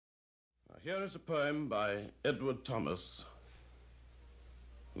Here is a poem by Edward Thomas,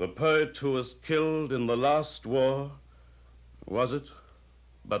 the poet who was killed in the last war, was it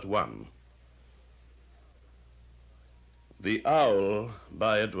but one? The Owl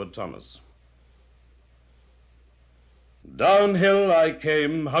by Edward Thomas. Downhill I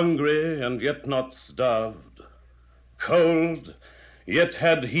came, hungry and yet not starved, cold, yet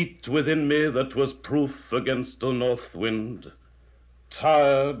had heat within me that was proof against the north wind,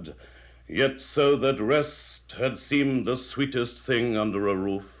 tired, yet so that rest had seemed the sweetest thing under a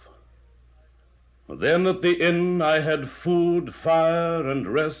roof. Then at the inn I had food, fire, and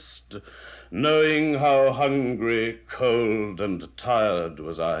rest, knowing how hungry, cold, and tired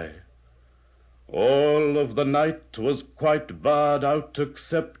was I. All of the night was quite barred out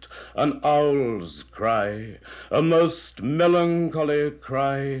except an owl's cry, a most melancholy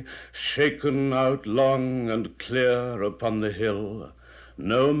cry, shaken out long and clear upon the hill.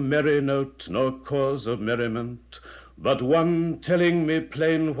 No merry note nor cause of merriment, but one telling me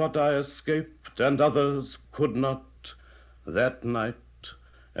plain what I escaped and others could not, that night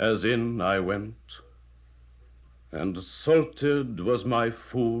as in I went. And salted was my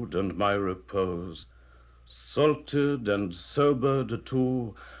food and my repose, salted and sobered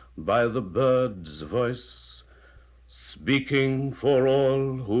too by the bird's voice, speaking for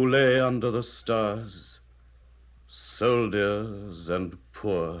all who lay under the stars, soldiers and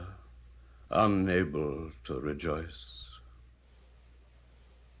poor, unable to rejoice.